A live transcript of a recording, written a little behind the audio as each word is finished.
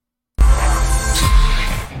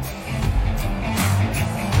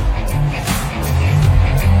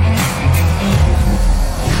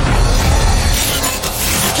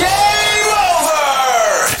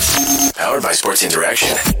Sports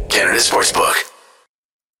Interaction, Canada Sportsbook.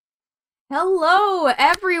 Hello,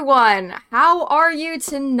 everyone. How are you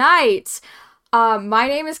tonight? My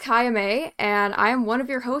name is Kaya May, and I am one of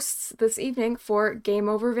your hosts this evening for Game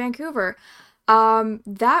Over Vancouver.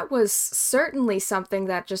 That was certainly something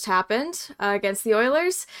that just happened against the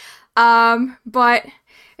Oilers. But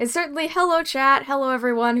it's certainly hello, chat. Hello,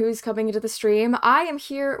 everyone who's coming into the stream. I am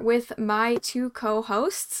here with my two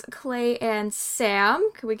co-hosts, Clay and Sam.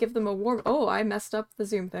 Can we give them a warm... Oh, I messed up the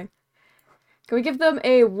Zoom thing. Can we give them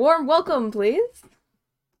a warm welcome, please?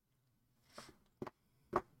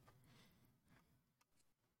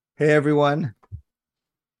 Hey, everyone.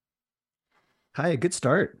 Hi, good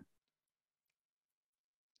start.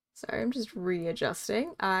 Sorry, I'm just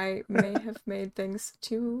readjusting. I may have made things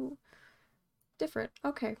too different.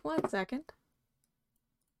 Okay, 1 second.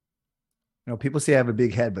 You know, people say I have a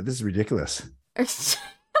big head, but this is ridiculous. I'm sorry.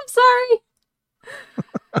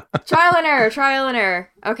 Trial and error.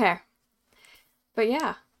 Okay. But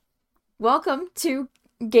yeah, welcome to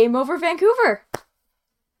Game Over Vancouver.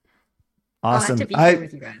 Awesome. To be here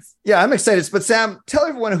with you guys. Yeah, I'm excited. But Sam, tell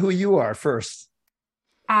everyone who you are first.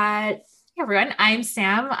 Hey everyone, I'm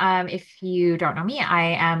Sam. If you don't know me,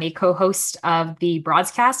 I am a co-host of the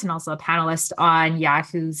broadcast and also a panelist on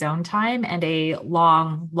Yahoo Zone Time and a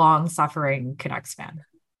long suffering Canucks fan.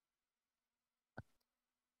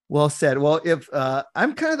 Well said. Well, if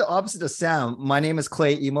I'm kind of the opposite of Sam. My name is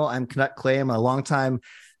Clay Emo. I'm Canuck Clay. I'm a longtime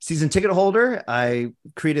season ticket holder. I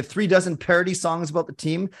created 36 parody songs about the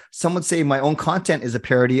team. Some would say my own content is a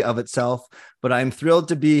parody of itself, but I'm thrilled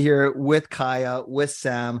to be here with Kaya, with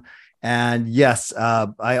Sam. And yes,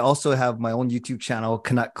 I also have my own YouTube channel,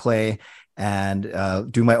 Canuck Clay, and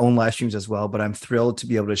do my own live streams as well. But I'm thrilled to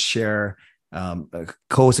be able to share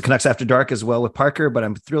co-host of Canucks After Dark as well with Parker, but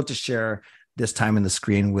I'm thrilled to share this time in the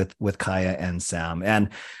screen with Kaya and Sam. And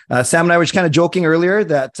Sam and I were just kind of joking earlier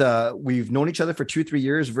that we've known each other for 2-3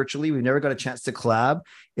 years virtually. We've never got a chance to collab.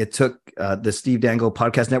 It took the Steve Dangle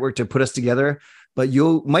Podcast Network to put us together, but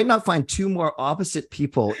you might not find two more opposite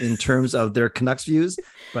people in terms of their Canucks views,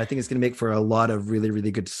 but I think it's going to make for a lot of really,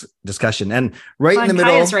 really good discussion. And in the middle.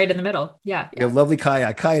 Kaya's right in the middle. Yeah. Lovely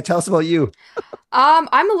Kaya. Kaya, tell us about you.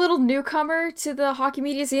 I'm a little newcomer to the hockey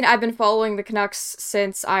media scene. I've been following the Canucks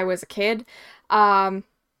since I was a kid.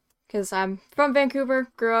 Because I'm from Vancouver,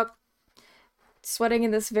 grew up sweating in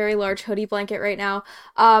this very large hoodie blanket right now.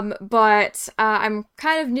 But I'm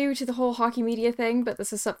kind of new to the whole hockey media thing, but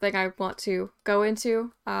this is something I want to go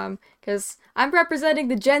into. Because I'm representing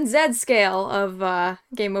the Gen Z scale of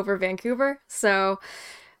Game Over Vancouver. So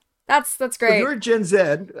that's great. So you're Gen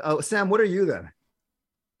Z. Sam, what are you then?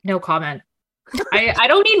 No comment. I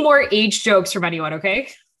don't need more age jokes from anyone, okay?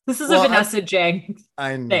 This is a Vanessa Jang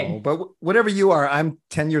I know, thing. But whatever you are, I'm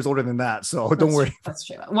 10 years older than that, so don't worry. That's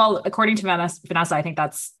true. Well, according to Vanessa, I think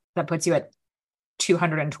that puts you at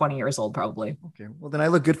 220 years old, probably. Okay, well then I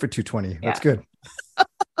look good for 220. Yeah. That's good.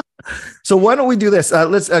 So why don't we do this?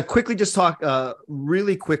 Let's quickly just talk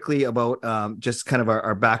really quickly about just kind of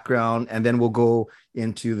our background, and then we'll go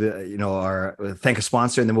into the our thank a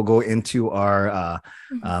sponsor, and then we'll go into our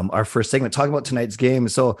first segment talking about tonight's game.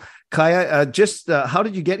 So Kaya, just how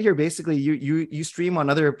did you get here? Basically, you stream on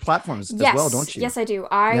other platforms as well, don't you? Yes, I do.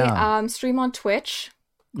 I stream on Twitch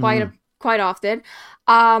quite often.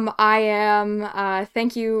 I am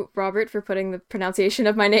thank you, Robert, for putting the pronunciation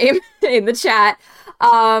of my name in the chat.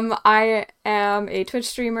 I am a Twitch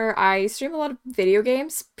streamer. I stream a lot of video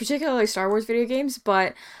games, particularly Star Wars video games,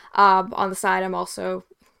 but on the side I'm also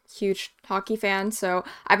a huge hockey fan, so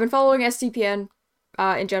I've been following SDPN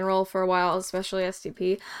in general for a while, especially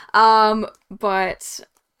SDP. But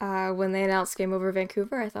when they announced Game Over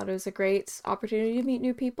Vancouver, I thought it was a great opportunity to meet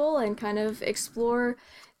new people and kind of explore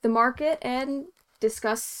the market and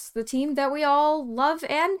discuss the team that we all love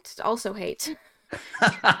and also hate.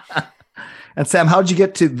 And Sam, how'd you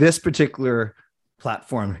get to this particular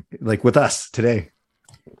platform, like with us today?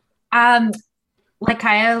 Like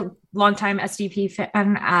Kaya, longtime SDP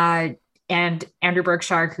fan, and Andrew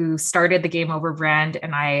Berkshire, who started the Game Over brand,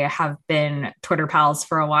 and I have been Twitter pals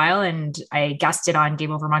for a while, and I guested on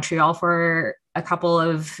Game Over Montreal for a couple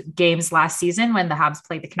of games last season when the Habs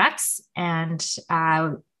played the Canucks, and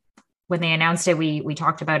when they announced it, we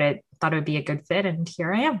talked about it, thought it would be a good fit, and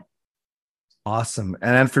here I am. Awesome.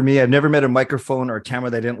 And then for me, I've never met a microphone or a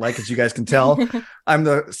camera that I didn't like, as you guys can tell. I'm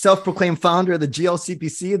the self-proclaimed founder of the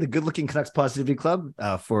GLCPC, the Good Looking Canucks Positivity Club,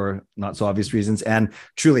 for not so obvious reasons. And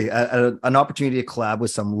truly an opportunity to collab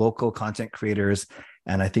with some local content creators.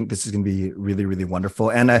 And I think this is going to be really, really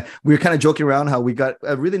wonderful. And we were kind of joking around how we got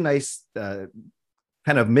a really nice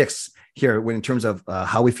kind of mix here in terms of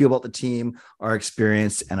how we feel about the team, our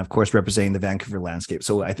experience, and of course, representing the Vancouver landscape.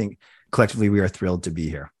 So I think collectively we are thrilled to be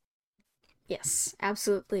here. Yes,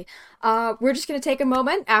 absolutely. We're just going to take a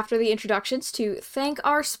moment after the introductions to thank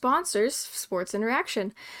our sponsors, Sports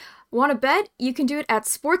Interaction. Want to bet? You can do it at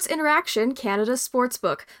Sports Interaction, Canada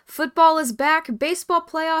Sportsbook. Football is back, baseball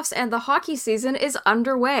playoffs, and the hockey season is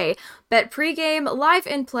underway. Bet pregame, live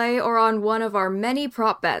in play, or on one of our many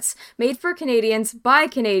prop bets. Made for Canadians, by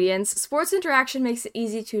Canadians, Sports Interaction makes it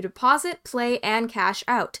easy to deposit, play, and cash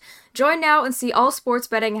out. Join now and see all sports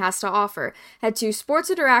betting has to offer. Head to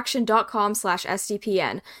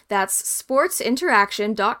sportsinteraction.com/SDPN. That's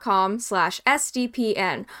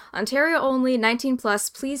sportsinteraction.com/SDPN. Ontario only, 19 plus.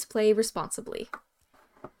 Please play responsibly.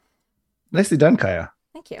 Nicely done, Kaya.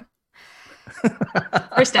 Thank you.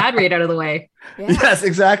 First ad read out of the way. Yeah. Yes,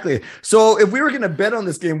 exactly. So if we were going to bet on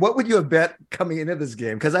this game, what would you have bet coming into this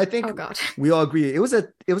game? Because I think we all agree it was a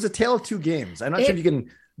tale of two games. I'm not sure if you can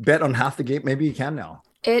bet on half the game. Maybe you can now.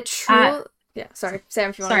 It truly... yeah, sorry.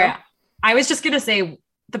 Sam, if you want to go. I was just going to say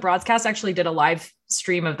the broadcast actually did a live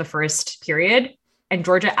stream of the first period, and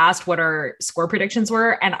Georgia asked what our score predictions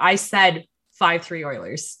were, and I said 5-3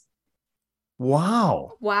 Oilers.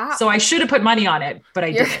 Wow. So I should have put money on it, but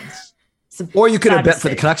I didn't. Or you could have bet for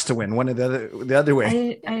the Canucks to win, one of the other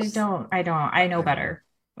way. I know better.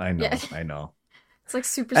 I know. It's like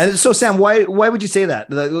super. And so Sam, why would you say that?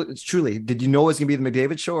 It's truly, did you know it was going to be the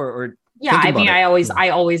McDavid show or yeah, I mean, I always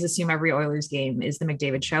assume every Oilers game is the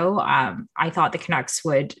McDavid show. I thought the Canucks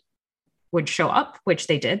would show up, which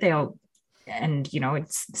they did.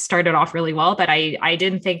 It started off really well, but I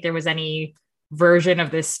didn't think there was any version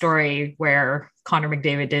of this story where Connor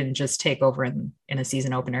McDavid didn't just take over in a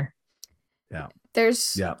season opener. Yeah.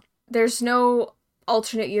 There's no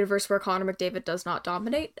alternate universe where Connor McDavid does not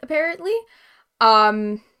dominate, apparently.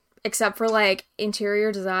 Except for like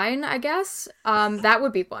interior design, I guess. That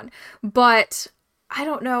would be one. But I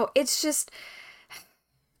don't know. It's just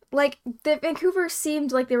like the Vancouver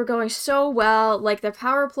seemed like they were going so well. Like the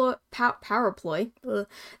power play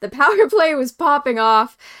was popping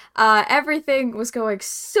off. Everything was going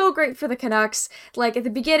so great for the Canucks. Like at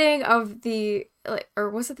the beginning of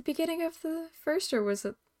or was it the beginning of the first, or was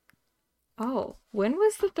it? Oh, when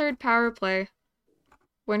was the third power play?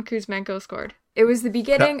 When Kuzmenko scored. It was the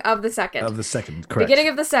beginning of the second. Correct. Beginning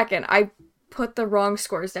of the second. I put the wrong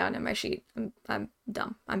scores down in my sheet. I'm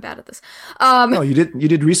dumb. I'm bad at this. No, you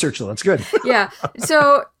did research though. That's good. Yeah.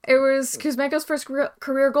 So it was Kuzmenko's first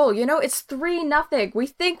career goal. It's 3-0. We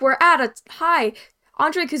think we're at a high.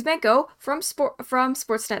 Andrei Kuzmenko from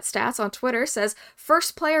Sportsnet Stats on Twitter says,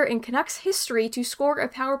 first player in Canucks history to score a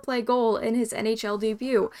power play goal in his NHL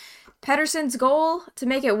debut. Pettersson's goal to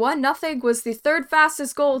make it 1-0 was the third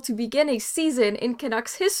fastest goal to begin a season in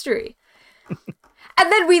Canucks history.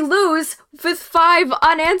 And then we lose with 5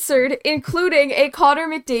 unanswered, including a Connor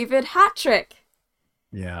McDavid hat trick.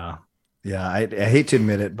 Yeah. I hate to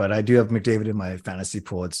admit it, but I do have McDavid in my fantasy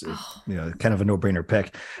pool. It's kind of a no-brainer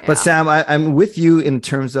pick. Yeah. But Sam, I'm with you in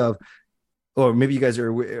terms of, or maybe you guys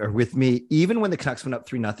are with me, even when the Canucks went up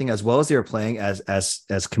 3-0, as well as they were playing as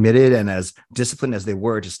committed and as disciplined as they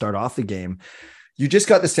were to start off the game, you just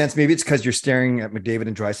got the sense, maybe it's because you're staring at McDavid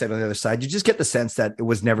and Draisaitl on the other side, you just get the sense that it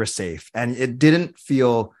was never safe and it didn't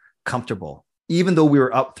feel comfortable, even though we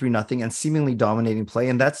were up 3-0 and seemingly dominating play.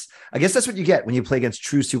 And I guess that's what you get when you play against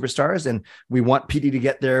true superstars. And we want PD to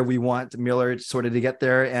get there. We want Miller sort of to get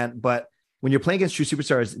there. But when you're playing against true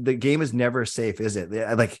superstars, the game is never safe, is it?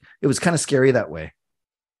 Like, it was kind of scary that way.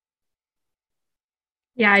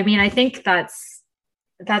 Yeah, I mean, I think that's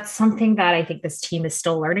something that I think this team is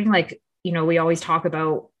still learning. Like, we always talk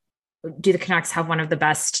about, do the Canucks have one of the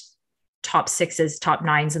best top 6s, top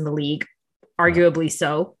 9s in the league? Arguably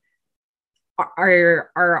so. Are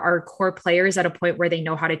our core players at a point where they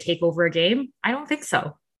know how to take over a game? I don't think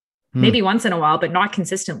so. Maybe once in a while, but not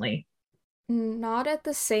consistently. Not at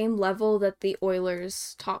the same level that the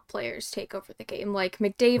Oilers' top players take over the game. Like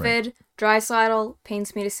McDavid, Draisaitl,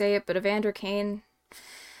 pains me to say it, but Evander Kane,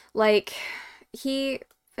 like,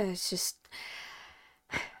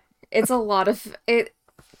 it's a lot of it.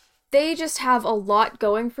 They just have a lot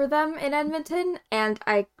going for them in Edmonton, and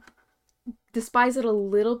I despise it a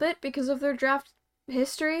little bit because of their draft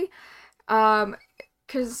history.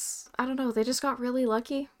 Because, I don't know, they just got really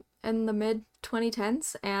lucky in the mid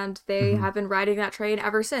 2010s, and they have been riding that train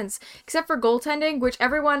ever since, except for goaltending, which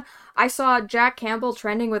I saw Jack Campbell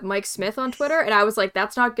trending with Mike Smith on Twitter, and I was like,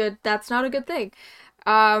 that's not good. That's not a good thing.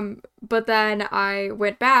 But then I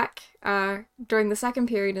went back during the second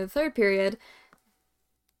period and the third period.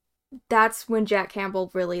 That's when Jack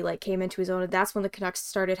Campbell really came into his own, and that's when the Canucks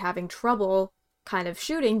started having trouble kind of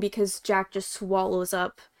shooting because Jack just swallows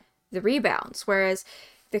up the rebounds. Whereas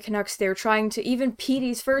the Canucks, they're trying to, even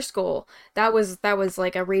Petey's first goal, that was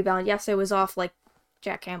like a rebound. Yes, it was off like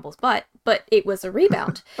Jack Campbell's butt, but it was a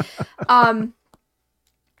rebound.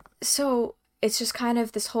 So it's just kind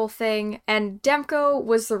of this whole thing. And Demko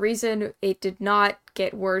was the reason it did not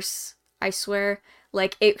get worse, I swear.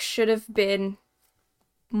 Like, it should have been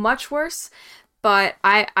much worse. But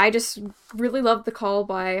I just really loved the call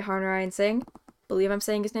by Harnarayan Singh. Believe I'm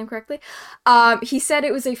saying his name correctly. He said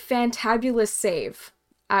it was a fantabulous save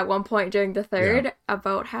at one point during the third,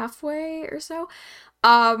 about halfway or so.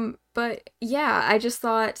 But yeah, I just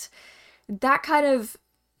thought that kind of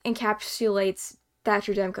encapsulates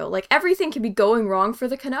Thatcher Demko. Like, everything can be going wrong for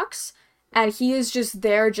the Canucks, and he is just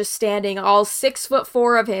there, just standing, all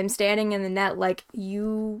 6'4" of him standing in the net, like,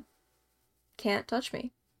 you can't touch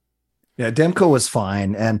me. Yeah, Demko was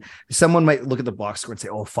fine. And someone might look at the box score and say,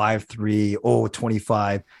 5-3,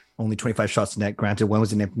 25, only 25 shots net. Granted, one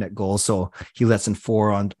was an empty net goal, so he lets in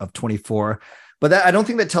 4 of 24. But that, I don't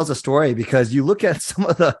think that tells a story, because you look at some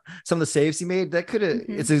of the saves he made, that could have,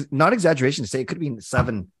 it's not exaggeration to say it could have been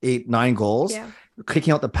 7, 8, 9 goals. Yeah.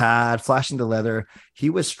 Kicking out the pad, flashing the leather.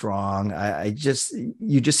 He was strong. You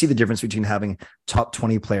just see the difference between having top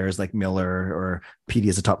 20 players like Miller or Petey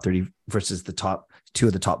as a top 30 versus the top 2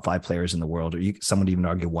 of the top 5 players in the world, or someone would even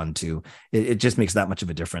argue 1, 2. It just makes that much of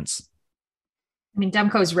a difference. I mean,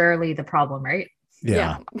 Demko is rarely the problem, right?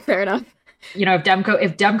 Yeah, fair enough. You know, if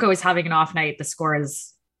Demko is having an off night, the score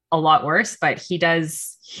is a lot worse, but he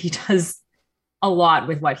does a lot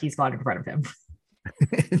with what he's got in front of him.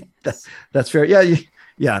 That's fair.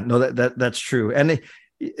 No, that's true. And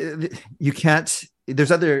you can't,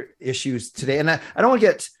 there's other issues today. And I don't want to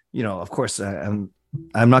get, of course, I'm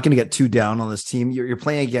not going to get too down on this team. You're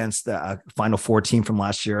playing against the Final Four team from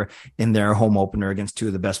last year in their home opener against 2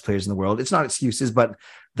 of the best players in the world. It's not excuses, but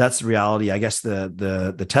that's the reality. I guess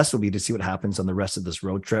the test will be to see what happens on the rest of this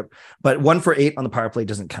road trip. But 1 for 8 on the power play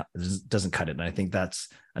doesn't cut it. And I think that's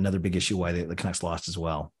another big issue why the Canucks lost as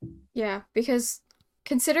well. Yeah, because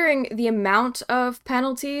considering the amount of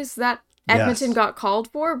penalties that Edmonton got called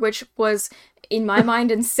for, which was in my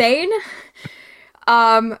mind insane.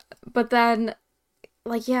 But then,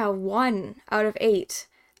 1 out of 8.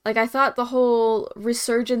 Like, I thought the whole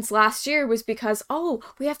resurgence last year was because,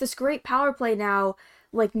 we have this great power play now,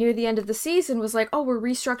 like, near the end of the season, was like, we're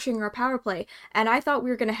restructuring our power play. And I thought we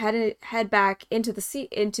were going to head back into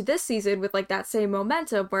into this season with, like, that same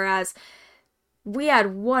momentum, whereas we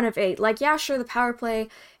had 1 of 8. Like, yeah, sure, the power play,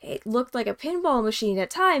 it looked like a pinball machine at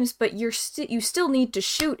times, but you still need to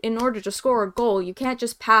shoot in order to score a goal. You can't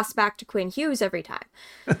just pass back to Quinn Hughes every time.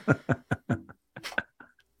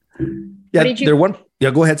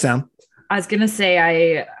 Go ahead, Sam. I was gonna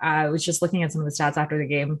say I was just looking at some of the stats after the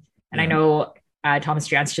game, and I know Thomas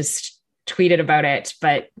Drance just tweeted about it,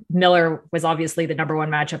 but Miller was obviously the number 1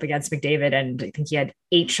 matchup against McDavid, and I think he had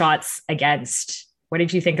 8 shots against. What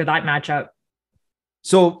did you think of that matchup?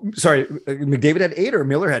 So, sorry, McDavid had 8 or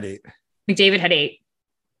Miller had 8? McDavid had 8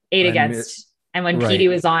 against. And when Petey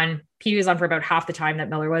was on for about half the time that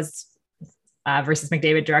Miller was versus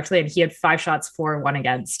McDavid directly, and he had 5 shots for 1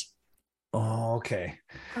 against. Oh, okay.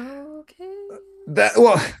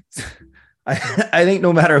 I think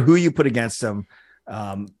no matter who you put against him,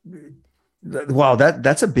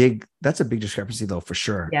 that's a big discrepancy though, for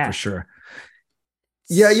sure. Yeah. For sure.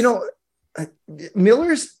 Yeah,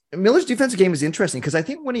 Miller's defensive game is interesting because I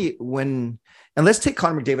think when let's take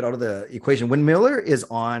Connor McDavid out of the equation, when Miller is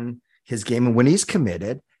on his game and when he's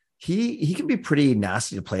committed, he can be pretty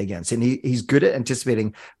nasty to play against, and he's good at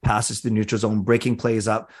anticipating passes to the neutral zone, breaking plays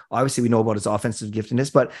up. Obviously, we know about his offensive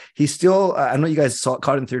giftedness, but he's still. I know you guys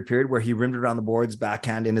caught in third period where he rimmed around the boards,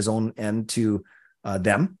 backhand in his own end to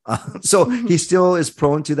them. So he still is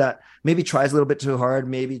prone to that. Maybe tries a little bit too hard.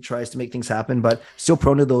 Maybe tries to make things happen, but still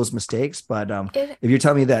prone to those mistakes. But if you're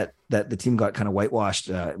telling me that the team got kind of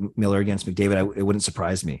whitewashed, Miller against McDavid, it wouldn't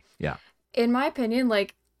surprise me. Yeah. In my opinion,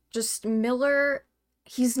 just Miller.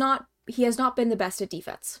 He has not been the best at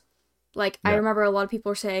defense. I remember a lot of people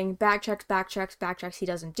were saying back checks, he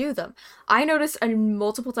doesn't do them. I noticed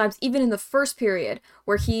multiple times, even in the first period,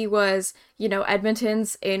 where he was,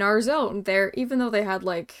 Edmonton's in our zone there, even though they had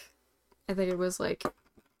I think it was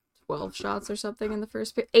 12 shots or something in the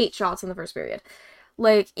first 8 shots in the first period.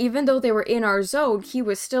 Even though they were in our zone, he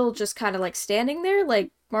was still just kind of standing there,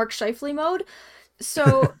 Mark Scheifele mode.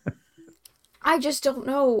 So I just don't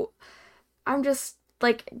know. I'm just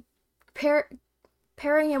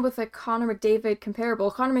pairing him with a Connor McDavid comparable.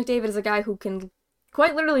 Connor McDavid is a guy who can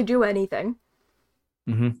quite literally do anything.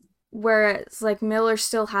 Mm-hmm. Whereas like Miller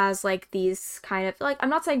still has like these kind of like, I'm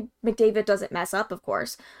not saying McDavid doesn't mess up, of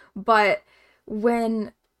course, but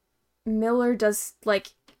when Miller does,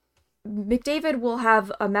 like, McDavid will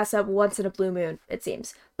have a mess up once in a blue moon, it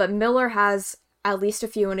seems, but Miller has at least a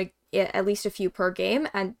few per game,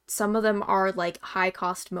 and some of them are like high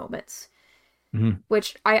cost moments.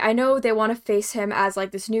 Which I know they want to face him as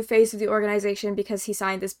like this new face of the organization because he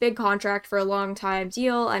signed this big contract for a long time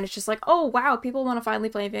deal, and it's just like, oh wow, people want to finally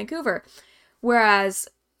play in Vancouver. Whereas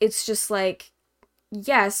it's just like,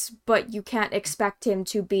 yes, but you can't expect him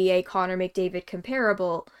to be a Connor McDavid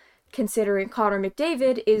comparable, considering Connor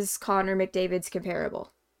McDavid is Connor McDavid's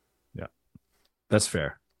comparable. Yeah, that's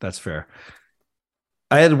fair. That's fair.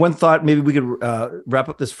 I had one thought. Maybe we could wrap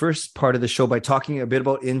up this first part of the show by talking a bit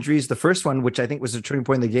about injuries. The first one, which I think was a turning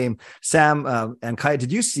point in the game, Sam and Kai,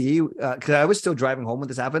 did you see, because I was still driving home when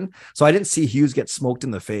this happened, so I didn't see Hughes get smoked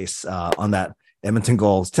in the face on that Edmonton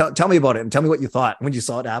goal. Tell me about it and tell me what you thought when you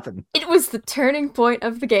saw it happen. It was the turning point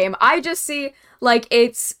of the game. I just see, like,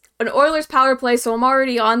 it's an Oilers power play, so I'm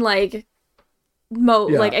already on, like,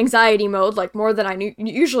 like anxiety mode, like more than I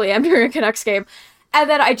usually am during a Canucks game. And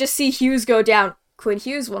then I just see Hughes go down. Quinn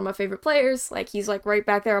Hughes, one of my favorite players, like, he's like right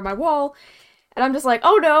back there on my wall, and I'm just like,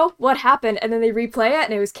 oh no, what happened? And then they replay it,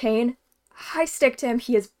 and it was Kane high sticked him.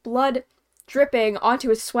 He has blood dripping onto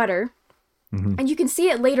his sweater, and you can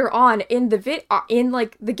see it later on in the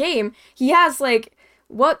the game. He has like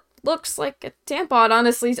what looks like a tampon,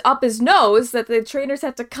 honestly, up his nose that the trainers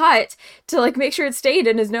had to cut to like make sure it stayed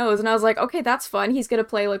in his nose. And I was like, okay, that's fun. He's gonna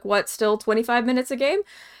play like what, still 25 minutes a game?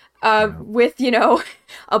 With, you know,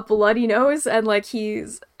 a bloody nose, and like he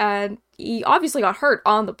obviously got hurt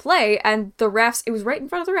on the play, and the refs, it was right in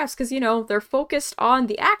front of the refs, because, you know, they're focused on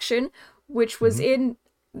the action, which was in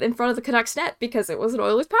front of the Canucks net, because it was an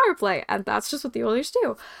Oilers power play, and that's just what the Oilers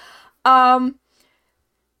do.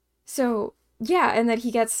 So yeah, and then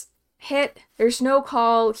he gets hit, there's no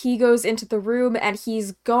call, he goes into the room, and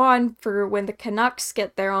he's gone for when the Canucks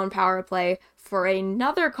get their own power play for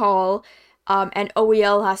another call. And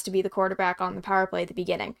OEL has to be the quarterback on the power play at the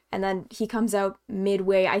beginning. And then he comes out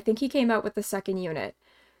midway. I think he came out with the second unit,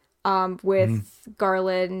 with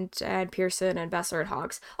Garland and Pearson and Besser and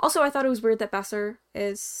Hawks. Also, I thought it was weird that Besser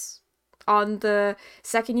is on the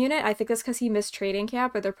second unit. I think that's because he missed training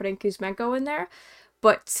camp, or they're putting Kuzmenko in there.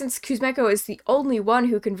 But since Kuzmenko is the only one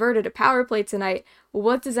who converted a power play tonight,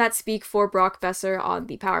 what does that speak for Brock Besser on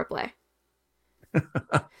the power play?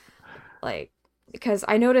 Like, because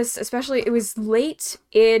I noticed, especially, it was late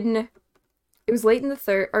in the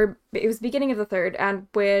third, or it was the beginning of the third, and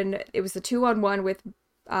when it was the 2-on-1 with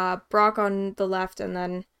Brock on the left and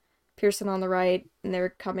then Pearson on the right, and they were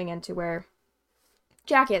coming into where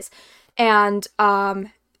Jack is. And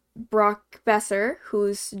Brock Besser,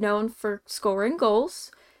 who's known for scoring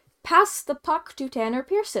goals, passed the puck to Tanner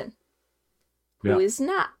Pearson, who is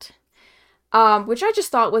not. Which I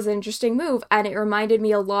just thought was an interesting move, and it reminded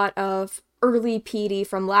me a lot of early PD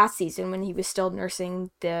from last season when he was still nursing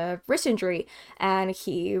the wrist injury, and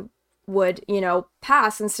he would, you know,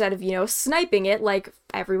 pass instead of, you know, sniping it like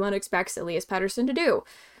everyone expects Elias Pettersson to do,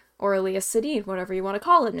 or Elias Sedin, whatever you want to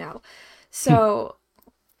call him now. So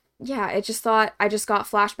yeah, I just got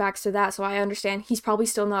flashbacks to that, so I understand he's probably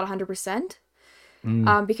still not 100%,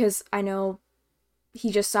 because I know he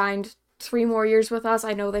just signed 3 more years with us.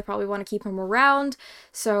 I know they probably want to keep him around,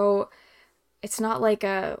 so it's not like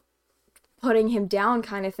a putting him down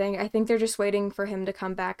kind of thing. I think they're just waiting for him to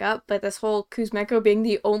come back up. But this whole Kuzmenko being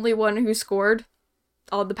the only one who scored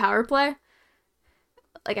on the power play,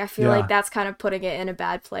 like, I feel like that's kind of putting it in a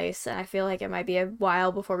bad place, and I feel like it might be a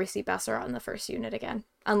while before we see Besser on the first unit again,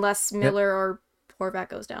 unless Miller or Horvat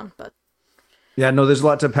goes down. But yeah, no, there's a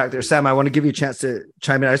lot to unpack there. Sam, I want to give you a chance to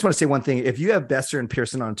chime in. I just want to say one thing. If you have Besser and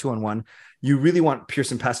Pearson on 2-on-1, you really want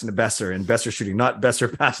Pearson passing to Besser and Besser shooting, not Besser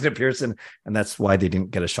passing to Pearson. And that's why they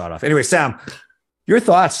didn't get a shot off. Anyway, Sam, your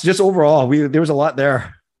thoughts just overall. There was a lot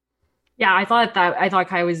there. Yeah, I thought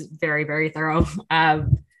Kai was very, very thorough.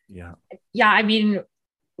 Yeah, I mean,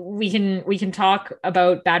 we can talk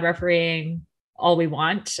about bad refereeing all we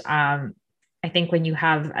want. I think when you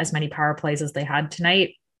have as many power plays as they had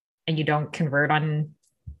tonight, and you don't convert on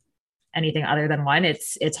anything other than one,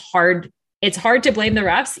 it's hard. It's hard to blame the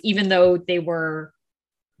refs, even though they were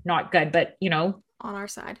not good. But, you know, on our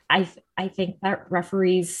side, I think that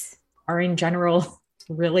referees are in general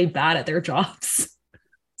really bad at their jobs.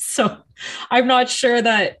 So I'm not sure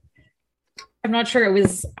it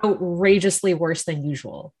was outrageously worse than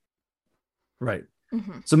usual. Right.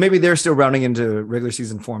 So maybe they're still rounding into regular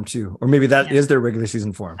season form too, or maybe that is their regular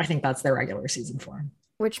season form. I think that's their regular season form.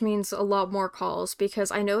 which means a lot more calls,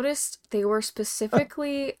 because I noticed they were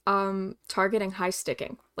specifically targeting high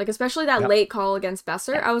sticking. Like, especially that late call against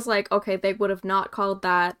Besser. I was like, okay, they would have not called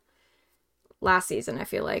that last season, I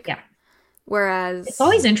feel like. Yeah. Whereas it's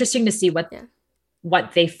always interesting to see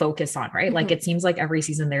what they focus on, right? Like, it seems like every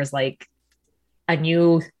season there's like a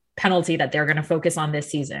new penalty that they're going to focus on this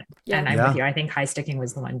season. Yeah. And I'm with you. I think high sticking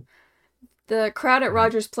was the one. The crowd at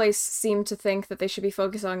Rogers Place seemed to think that they should be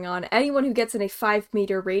focusing on anyone who gets in a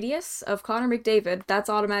 5-meter radius of Connor McDavid. That's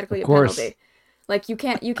automatically a penalty. Like, you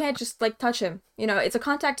can't just like touch him. You know, it's a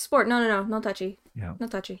contact sport. No touchy. Yeah. No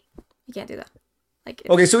touchy. You can't do that. Like,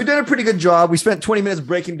 okay, so we did a pretty good job. We spent 20 minutes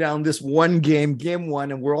breaking down this one game, game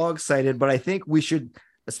one, and we're all excited. But I think we should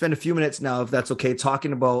spend a few minutes now, if that's okay,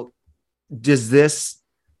 talking about, does this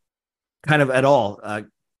kind of at all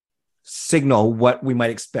signal what we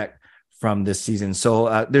might expect from this season?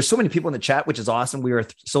 So there's so many people in the chat, which is awesome. We are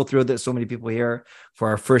so thrilled that so many people here for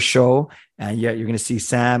our first show. And yeah, you're going to see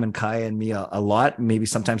Sam and Kaya and me a lot, maybe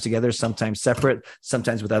sometimes together, sometimes separate,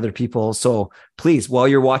 sometimes with other people. So please, while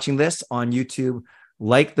you're watching this on YouTube,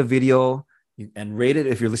 like the video and rate it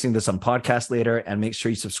if you're listening to this on podcast later, and make sure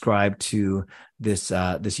you subscribe to this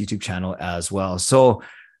YouTube channel as well. So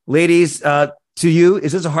ladies, to you,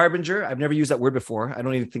 is this a harbinger? I've never used that word before. I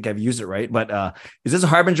don't even think I've used it right, but is this a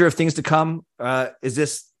harbinger of things to come?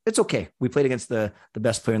 It's okay. We played against the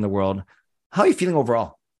best player in the world. How are you feeling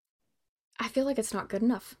overall? I feel like it's not good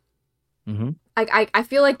enough. Mm-hmm. I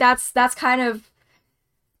feel like that's kind of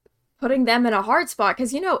putting them in a hard spot,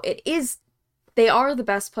 because, you know, they are the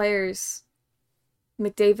best players.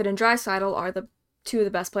 McDavid and Draisaitl are the two of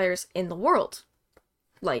the best players in the world.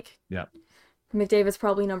 Like, yeah. McDavid's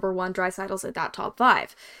probably number one. Draisaitl's at that top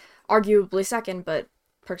 5, arguably second, but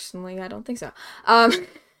personally, I don't think so.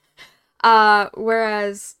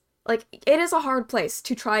 Whereas, like, it is a hard place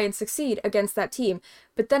to try and succeed against that team.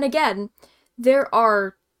 But then again, there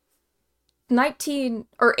are 19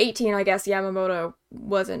 or 18, I guess. Yamamoto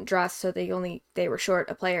wasn't dressed, so they were short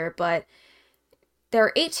a player, but there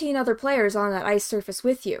are 18 other players on that ice surface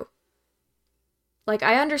with you. Like,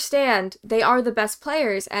 I understand they are the best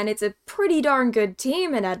players, and it's a pretty darn good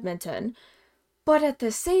team in Edmonton, but at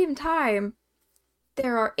the same time,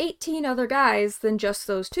 there are 18 other guys than just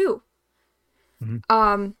those two.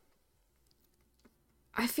 Mm-hmm.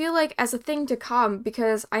 I feel like as a thing to come,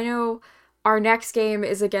 because I know our next game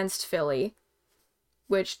is against Philly,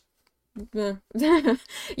 which, you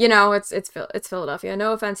know, it's Philadelphia.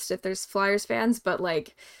 No offense if there's Flyers fans, but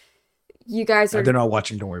like, you guys are... They're not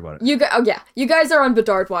watching, don't worry about it. You guys are on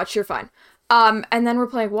Bedard watch, you're fine. And then we're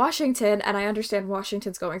playing Washington, and I understand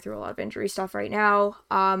Washington's going through a lot of injury stuff right now,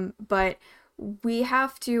 but we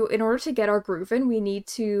have to, in order to get our groove in, we need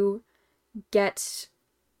to get,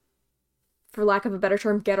 for lack of a better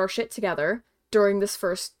term, get our shit together during this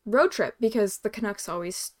first road trip, because the Canucks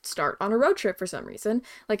always start on a road trip for some reason.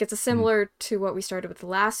 Like, it's similar to what we started with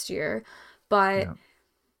last year, but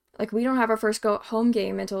like, we don't have our first home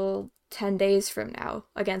game until 10 days from now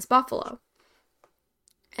against Buffalo.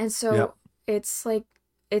 And so it's like,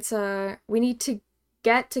 we need to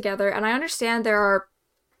get together, and I understand there are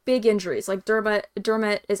big injuries, like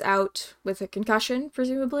Dermott is out with a concussion,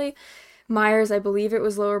 presumably. Myers, I believe it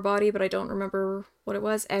was lower body, but I don't remember what it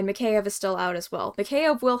was, and Mikheyev is still out as well.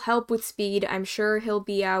 Mikheyev will help with speed. I'm sure he'll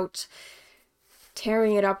be out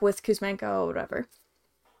tearing it up with Kuzmenko or whatever.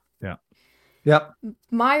 Yeah. Yep.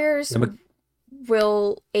 Myers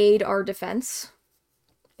will aid our defense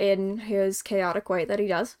in his chaotic way that he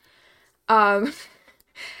does. But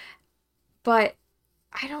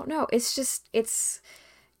I don't know. It's just, it's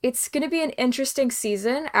going to be an interesting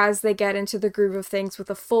season as they get into the groove of things with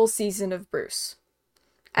a full season of Bruce.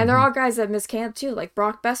 And there are guys that miss camp too, like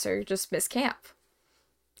Brock Besser just missed camp.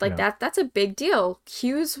 Like that's a big deal.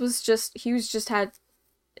 Hughes was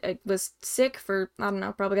sick for, I don't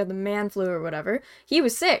know, probably got the man flu or whatever. He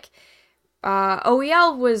was sick.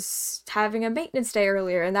 OEL was having a maintenance day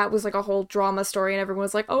earlier, and that was like a whole drama story, and everyone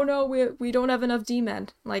was like, oh no, we don't have enough D-men.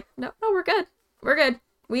 Like, no, we're good.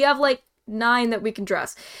 We have like 9 that we can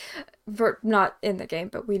dress. For not in the game,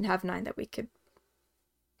 but we have 9 that we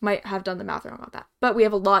might have done the math wrong on that. But we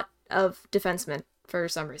have a lot of defensemen for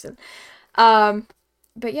some reason.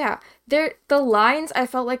 But yeah, the lines I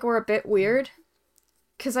felt like were a bit weird,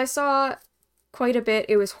 because I saw quite a bit.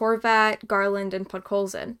 It was Horvat, Garland, and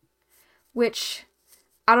Podkolzin, which,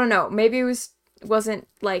 I don't know, maybe it wasn't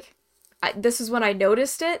like, this is when I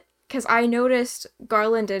noticed it, because I noticed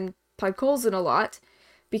Garland and Podkolzin a lot,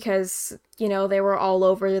 because, you know, they were all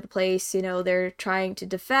over the place, you know, they're trying to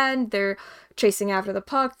defend, they're chasing after the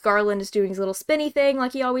puck, Garland is doing his little spinny thing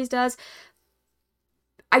like he always does.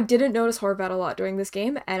 I didn't notice Horvat a lot during this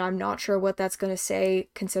game, and I'm not sure what that's going to say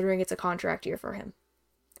considering it's a contract year for him.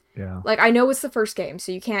 Yeah. Like, I know it's the first game,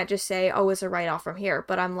 so you can't just say, oh, it's a write-off from here,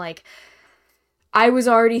 but I'm like, I was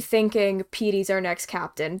already thinking Petey's our next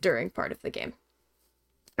captain during part of the game.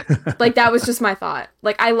 Like, that was just my thought.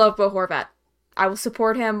 Like, I love Bo Horvat. I will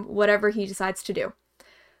support him, whatever he decides to do.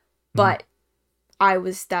 But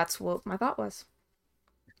that's what my thought was.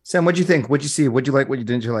 Sam, what'd you think? What'd you see? What'd you like? What you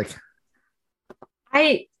didn't you like?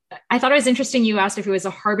 I thought it was interesting you asked if it was a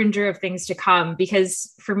harbinger of things to come,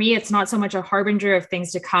 because for me, it's not so much a harbinger of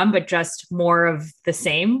things to come, but just more of the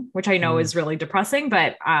same, which I know is really depressing.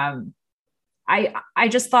 But I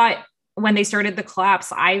just thought when they started the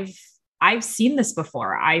collapse, I've seen this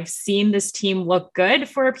before. I've seen this team look good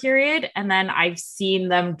for a period, and then I've seen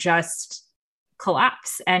them just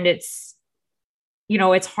collapse. And it's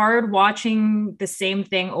hard watching the same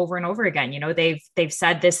thing over and over again. They've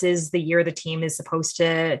said this is the year the team is supposed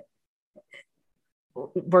to,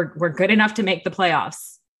 we're good enough to make the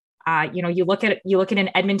playoffs. You look at an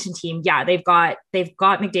Edmonton team. Yeah, they've got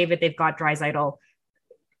McDavid, they've got Draisaitl.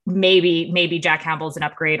 Maybe Jack Campbell's an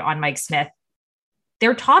upgrade on Mike Smith.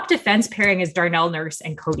 Their top defense pairing is Darnell Nurse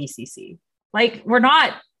and Cody Ceci. Like, we're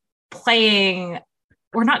not playing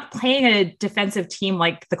a defensive team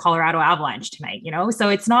like the Colorado Avalanche tonight, So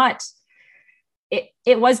it's not,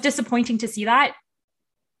 it was disappointing to see that.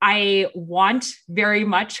 I want very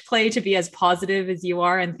much, Clay, to be as positive as you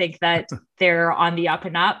are and think that they're on the up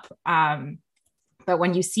and up. But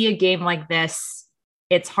when you see a game like this,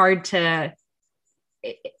 it's hard to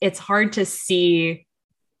see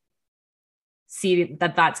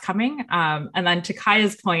that that's coming. And then to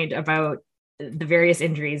Kaya's point about the various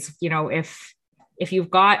injuries, if you've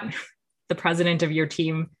got the president of your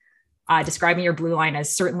team describing your blue line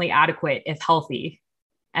as certainly adequate if healthy,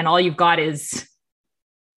 and all you've got is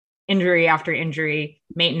injury after injury,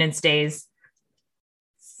 maintenance days,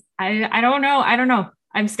 I don't know.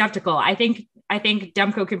 I'm skeptical. I think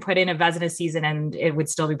Demko can put in a Vezina season and it would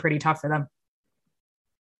still be pretty tough for them.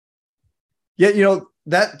 Yeah,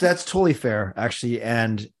 that's totally fair, actually.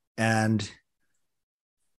 And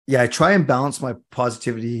yeah, I try and balance my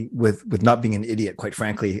positivity with not being an idiot, quite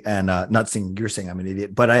frankly, and not saying you're saying I'm an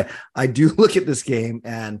idiot, but I do look at this game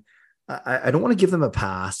and I don't want to give them a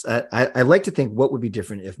pass. I like to think what would be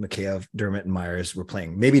different if Mikheyev, Dermott, and Myers were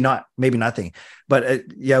playing. Maybe not, maybe nothing. But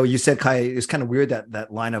yeah, you said, Kai, it's kind of weird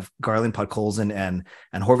that line of Garland, Podkolzin, and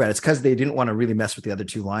Horvat. It's because they didn't want to really mess with the other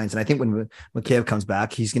two lines. And I think when Mikheyev comes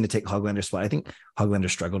back, he's going to take Höglander's spot. I think Höglander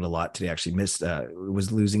struggled a lot today. Actually,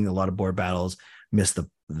 was losing a lot of board battles, missed the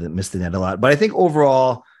net a lot. But I think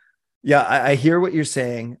overall, yeah, I hear what you're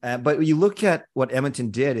saying. But you look at what Edmonton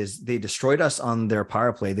did is they destroyed us on their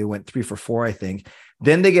power play. They went 3 for 4, I think.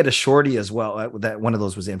 Then they get a shorty as well. That one of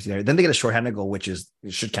those was empty there. Then they get a shorthanded goal, which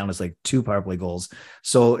should count as like 2 power play goals.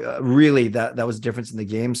 So really that was a difference in the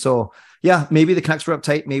game. So yeah, maybe the Canucks were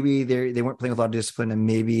uptight. Maybe they weren't playing with a lot of discipline, and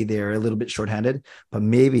maybe they're a little bit shorthanded, but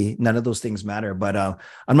maybe none of those things matter. But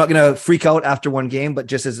I'm not going to freak out after one game, but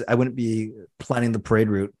just as I wouldn't be planning the parade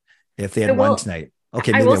route if they had won tonight.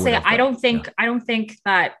 Okay, I will say I don't think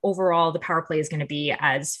that overall the power play is going to be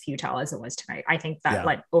as futile as it was tonight. I think that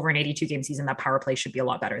like over an 82 game season, that power play should be a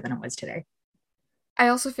lot better than it was today. I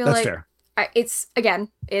also feel That's like fair.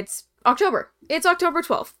 It's October. It's October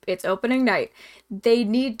 12th. It's opening night. They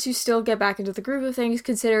need to still get back into the groove of things,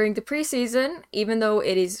 considering the preseason, even though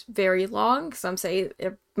it is very long, some say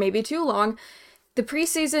it may be too long, the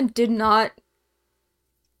preseason did not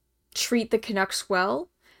treat the Canucks well.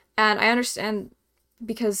 And I understand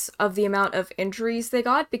because of the amount of injuries they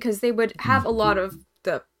got, because they would have a lot of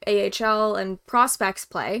the AHL and prospects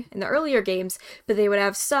play in the earlier games, but they would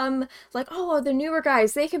have some like, oh, the newer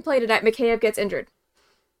guys, they can play tonight. Mikheyev gets injured.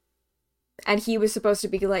 And he was supposed to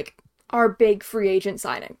be like our big free agent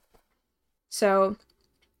signing. So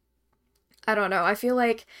I don't know. I feel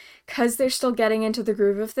like because they're still getting into the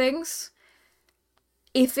groove of things,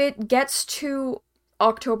 if it gets to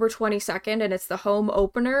October 22nd and it's the home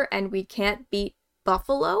opener and we can't beat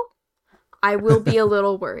Buffalo, I will be a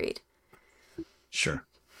little worried. Sure.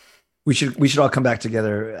 We should all come back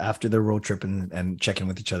together after the road trip and check in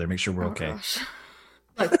with each other, make sure we're okay. Gosh.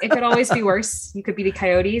 Look, it could always be worse. You could be the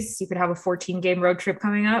Coyotes. You could have a 14-game road trip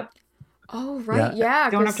coming up. Oh, right.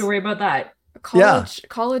 Yeah. Don't have to worry about that.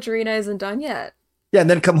 College arena isn't done yet. Yeah, and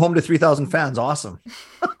then come home to 3,000 fans. Awesome.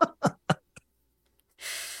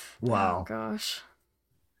 Wow. Oh, gosh.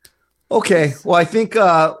 Okay. Well, I think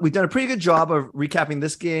we've done a pretty good job of recapping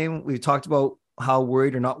this game. We've talked about how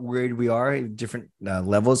worried or not worried we are at different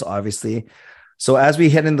levels, obviously. So as we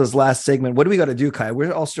head into this last segment, what do we got to do, Kai?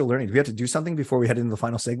 We're all still learning. Do we have to do something before we head into the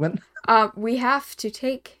final segment? We have to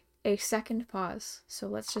take a second pause. So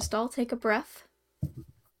let's just all take a breath.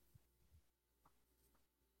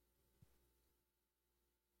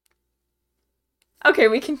 Okay,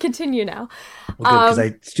 we can continue now. Well, because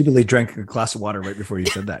I stupidly drank a glass of water right before you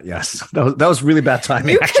said that. Yes, that was really bad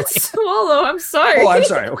timing. You actually. can swallow. I'm sorry. Oh, I'm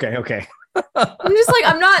sorry. Okay. I'm just like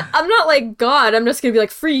I'm not like God. I'm just gonna be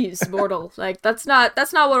like freeze, mortal. Like that's not the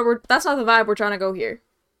vibe we're trying to go here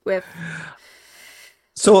with.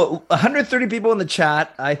 So 130 people in the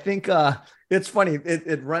chat. I think it's funny.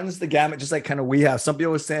 It runs the gamut, just like kind of we have. Some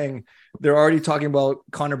people are saying they're already talking about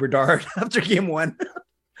Connor Bedard after game one.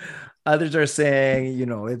 Others are saying,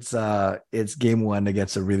 it's game one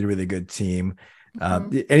against a really, really good team.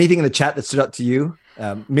 Anything in the chat that stood out to you?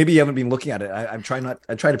 Maybe you haven't been looking at it. I try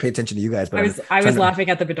to pay attention to you guys, but I was laughing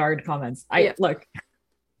at the Bedard comments. Look,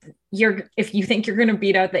 if you think you're going to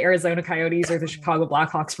beat out the Arizona Coyotes or the Chicago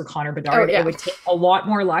Blackhawks for Connor Bedard, it would take a lot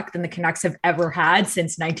more luck than the Canucks have ever had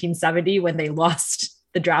since 1970 when they lost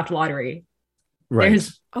the draft lottery. Right.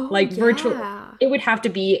 There's virtual. It would have to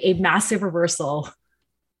be a massive reversal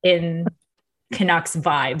in Canucks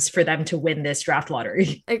vibes for them to win this draft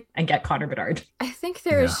lottery and get Connor Bedard. I think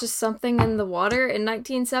there is just something in the water in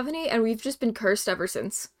 1970, and we've just been cursed ever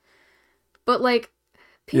since. But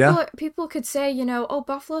people could say,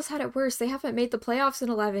 Buffalo's had it worse. They haven't made the playoffs in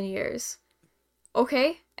 11 years.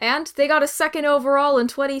 Okay, and they got a second overall in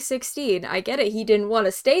 2016. I get it, he didn't want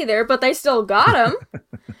to stay there, but they still got him.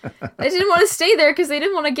 They didn't want to stay there because they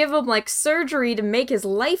didn't want to give him surgery to make his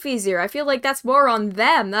life easier. I feel like that's more on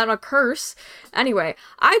them, not a curse. Anyway,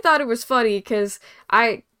 I thought it was funny because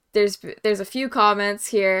there's a few comments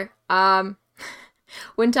here.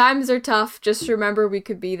 When times are tough, just remember we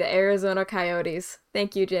could be the Arizona Coyotes.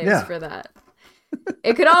 Thank you, James, for that.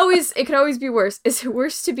 It could always be worse. Is it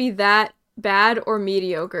worse to be that bad or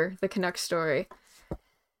mediocre? The Canucks story.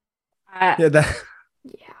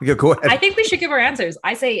 Go ahead. I think we should give our answers.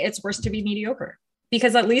 I say it's worse to be mediocre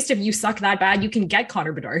because at least if you suck that bad, you can get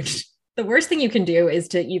Connor Bedard. The worst thing you can do is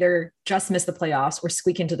to either just miss the playoffs or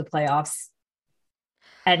squeak into the playoffs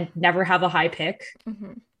and never have a high pick,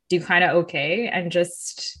 do kind of okay, and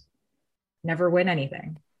just never win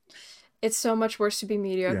anything. It's so much worse to be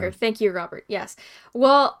mediocre. Yeah. Thank you, Robert. Yes.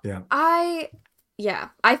 Well, I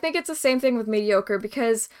think it's the same thing with mediocre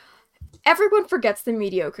because everyone forgets the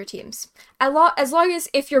mediocre teams. As long as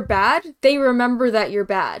if you're bad, they remember that you're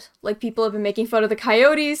bad. Like people have been making fun of the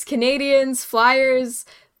Coyotes, Canadiens, Flyers,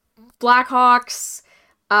 Blackhawks.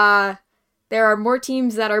 There are more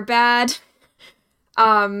teams that are bad.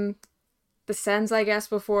 The Sens, I guess,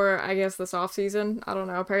 before this offseason. I don't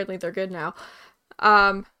know. Apparently they're good now.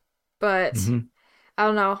 But I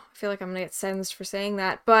don't know. I feel like I'm gonna get sentenced for saying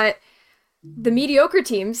that. But the mediocre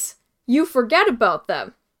teams, you forget about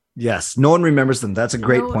them. Yes, no one remembers them. That's a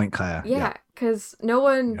great point, Kaya. Yeah, because no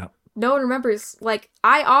one remembers. Like,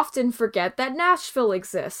 I often forget that Nashville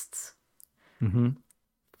exists. I don't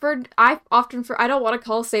want to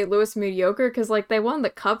call St. Louis mediocre because they won the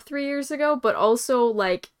Cup 3 years ago, but also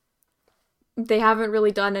they haven't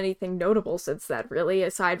really done anything notable since that, really,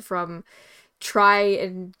 aside from try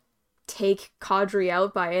and take Kadri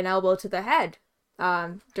out by an elbow to the head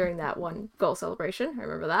during that one goal celebration. I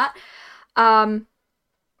remember that.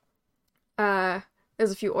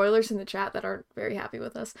 There's a few Oilers in the chat that aren't very happy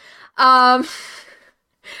with us.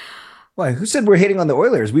 Why? Who said we're hating on the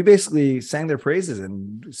Oilers? We basically sang their praises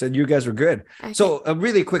and said you guys were good. So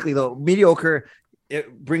really quickly though, mediocre,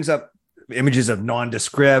 it brings up images of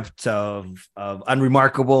nondescript, of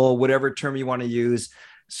unremarkable, whatever term you want to use.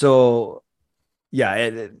 So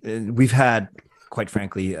we've had, quite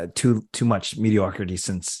frankly, too much mediocrity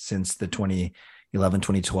since the 2011,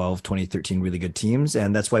 2012, 2013 really good teams.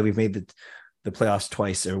 And that's why we've made the playoffs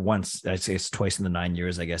twice or once. I'd say it's twice in the 9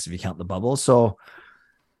 years, I guess, if you count the bubble. So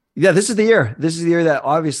yeah, this is the year. This is the year that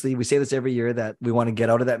obviously we say this every year that we want to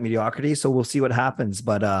get out of that mediocrity. So we'll see what happens.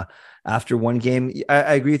 But after one game,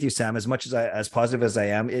 I agree with you, Sam, as much as positive as I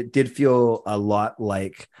am, it did feel a lot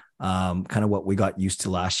like kind of what we got used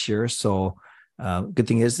to last year. So good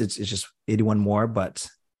thing is it's just 81 more, but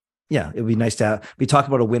yeah, it'd be nice to be talking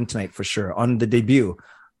about a win tonight for sure on the debut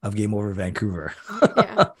of Game Over Vancouver.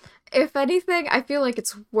 Yeah. If anything, I feel like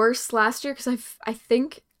it's worse last year because I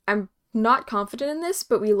think I'm not confident in this,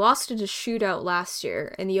 but we lost in a shootout last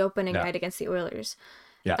year in the opening night against the Oilers.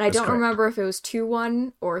 Yeah, and I don't remember if it was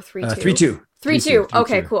 2-1 or 3-2. 3-2.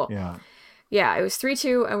 Okay, cool. Yeah, it was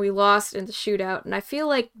 3-2 and we lost in the shootout, and I feel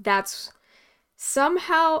like that's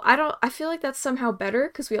somehow better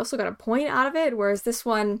because we also got a point out of it, whereas this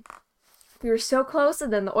one we were so close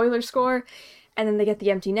and then the Oilers score and then they get the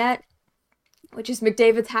empty net, which is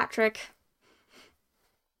McDavid's hat trick.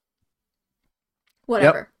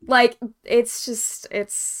 Whatever. Yep. Like, it's just,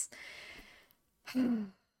 it's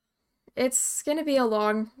gonna be a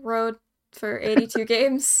long road for 82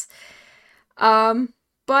 games.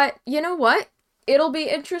 But you know what? It'll be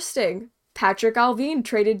interesting. Patrick Allvin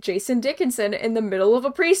traded Jason Dickinson in the middle of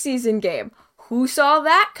a preseason game. Who saw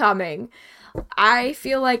that coming? I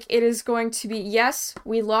feel like it is going to be, yes,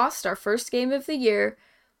 we lost our first game of the year,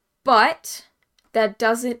 but that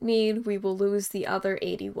doesn't mean we will lose the other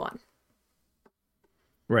 81.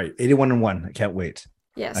 Right. 81-1. I can't wait.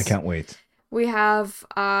 Yes. I can't wait. We have,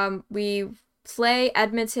 we play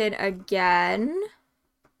Edmonton again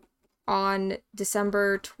on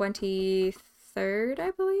December 23rd,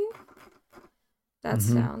 I believe. That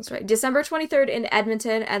sounds right. December 23rd in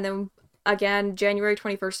Edmonton, and then again January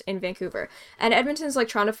 21st in Vancouver. And Edmonton's like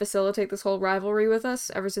trying to facilitate this whole rivalry with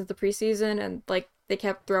us ever since the preseason, and like they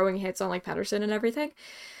kept throwing hits on like Patterson and everything.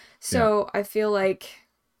 So I feel like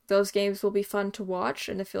those games will be fun to watch,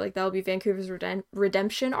 and I feel like that'll be Vancouver's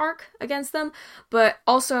redemption arc against them. But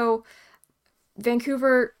also,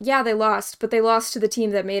 Vancouver, yeah, they lost, but they lost to the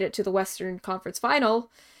team that made it to the Western Conference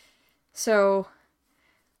Final. So,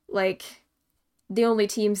 like, the only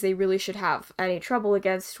teams they really should have any trouble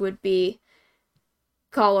against would be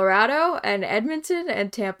Colorado and Edmonton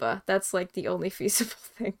and Tampa. That's, like, the only feasible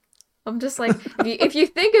thing. I'm just like, if you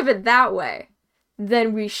think of it that way,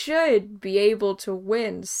 then we should be able to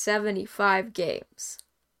win 75 games.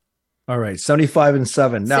 All right,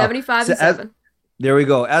 75-7. Now, 75-7. There we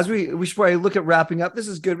go. As we should probably look at wrapping up. This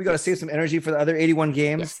is good. We got to save some energy for the other 81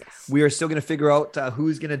 games. Yes. We are still going to figure out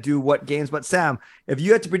who's going to do what games. But Sam, if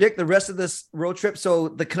you had to predict the rest of this road trip, so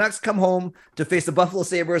the Canucks come home to face the Buffalo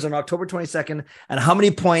Sabres on October 22nd, and how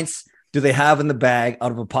many points do they have in the bag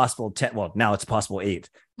out of a possible 10? Well, now it's a possible 8.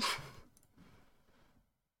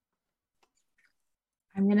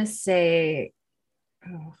 I'm going to say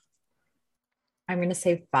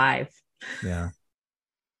 5. Yeah.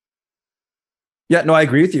 Yeah, no, I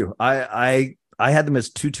agree with you. I had them as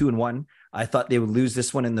 2-2-1. I thought they would lose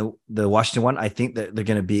this one in the Washington one. I think that they're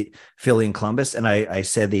going to beat Philly and Columbus, and I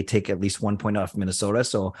said they take at least 1 point off Minnesota.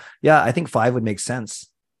 So yeah, I think 5 would make sense.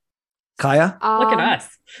 Kaya, Look at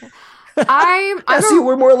us. see,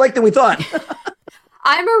 we're more alike than we thought.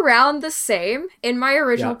 I'm around the same. In my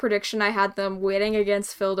original prediction, I had them winning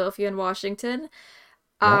against Philadelphia and Washington.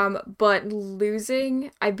 But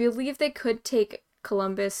losing, I believe they could take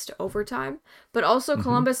Columbus to overtime, but also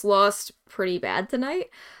Columbus lost pretty bad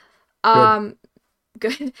tonight.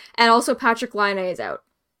 Good. And also Patrick Laine is out.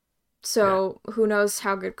 So who knows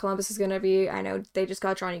how good Columbus is going to be. I know they just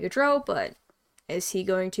got Johnny Gaudreau, but is he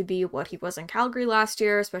going to be what he was in Calgary last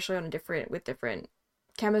year, especially on with different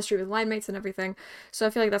chemistry with line mates and everything. So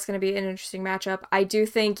I feel like that's going to be an interesting matchup. I do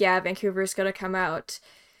think, Vancouver is going to come out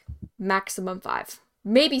maximum 5.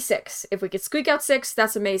 Maybe 6. If we could squeak out 6,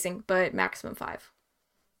 that's amazing, but maximum 5.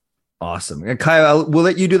 Awesome. And Kaya, we'll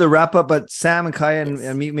let you do the wrap up, but Sam and Kaya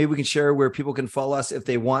and me, maybe we can share where people can follow us if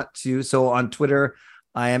they want to. So on Twitter,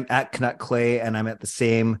 I am at Canuck Clay, and I'm at the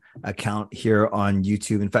same account here on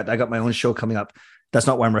YouTube. In fact, I got my own show coming up. That's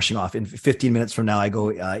not why I'm rushing off. In 15 minutes from now, I go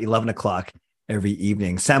 11 o'clock every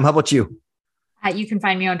evening. Sam, how about you? You can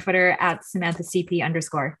find me on Twitter at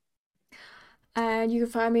SamanthaCP_. And you can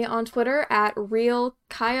find me on Twitter at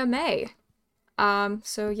RealKayaMay.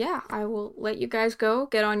 So yeah, I will let you guys go,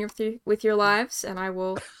 get on with your lives, and I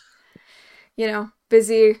will,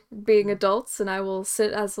 busy being adults, and I will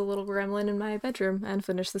sit as a little gremlin in my bedroom and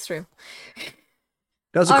finish the stream.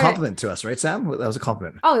 That was a compliment to us, right, Sam? That was a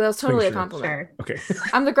compliment. Oh, that was totally a compliment. Sure. Okay.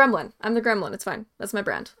 I'm the gremlin. It's fine. That's my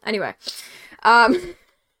brand. Anyway.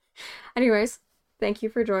 Anyways, thank you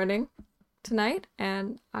for joining tonight,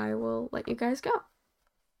 and I will let you guys go.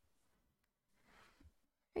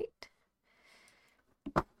 Right.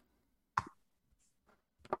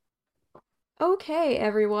 Okay,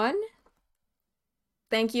 everyone.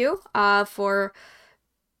 Thank you for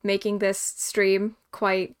making this stream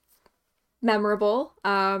quite memorable,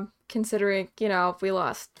 considering, we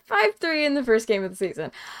lost 5-3 in the first game of the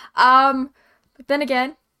season. But then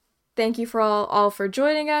again, thank you for all for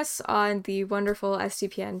joining us on the wonderful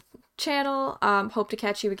SDPN channel. Hope to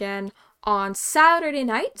catch you again on Saturday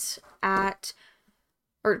night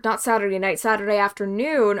Saturday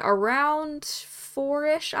afternoon around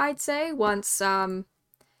 4-ish, I'd say, once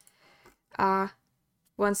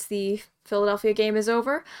the Philadelphia game is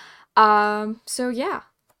over. So yeah,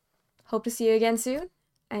 hope to see you again soon,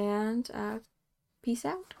 and peace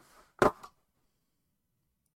out.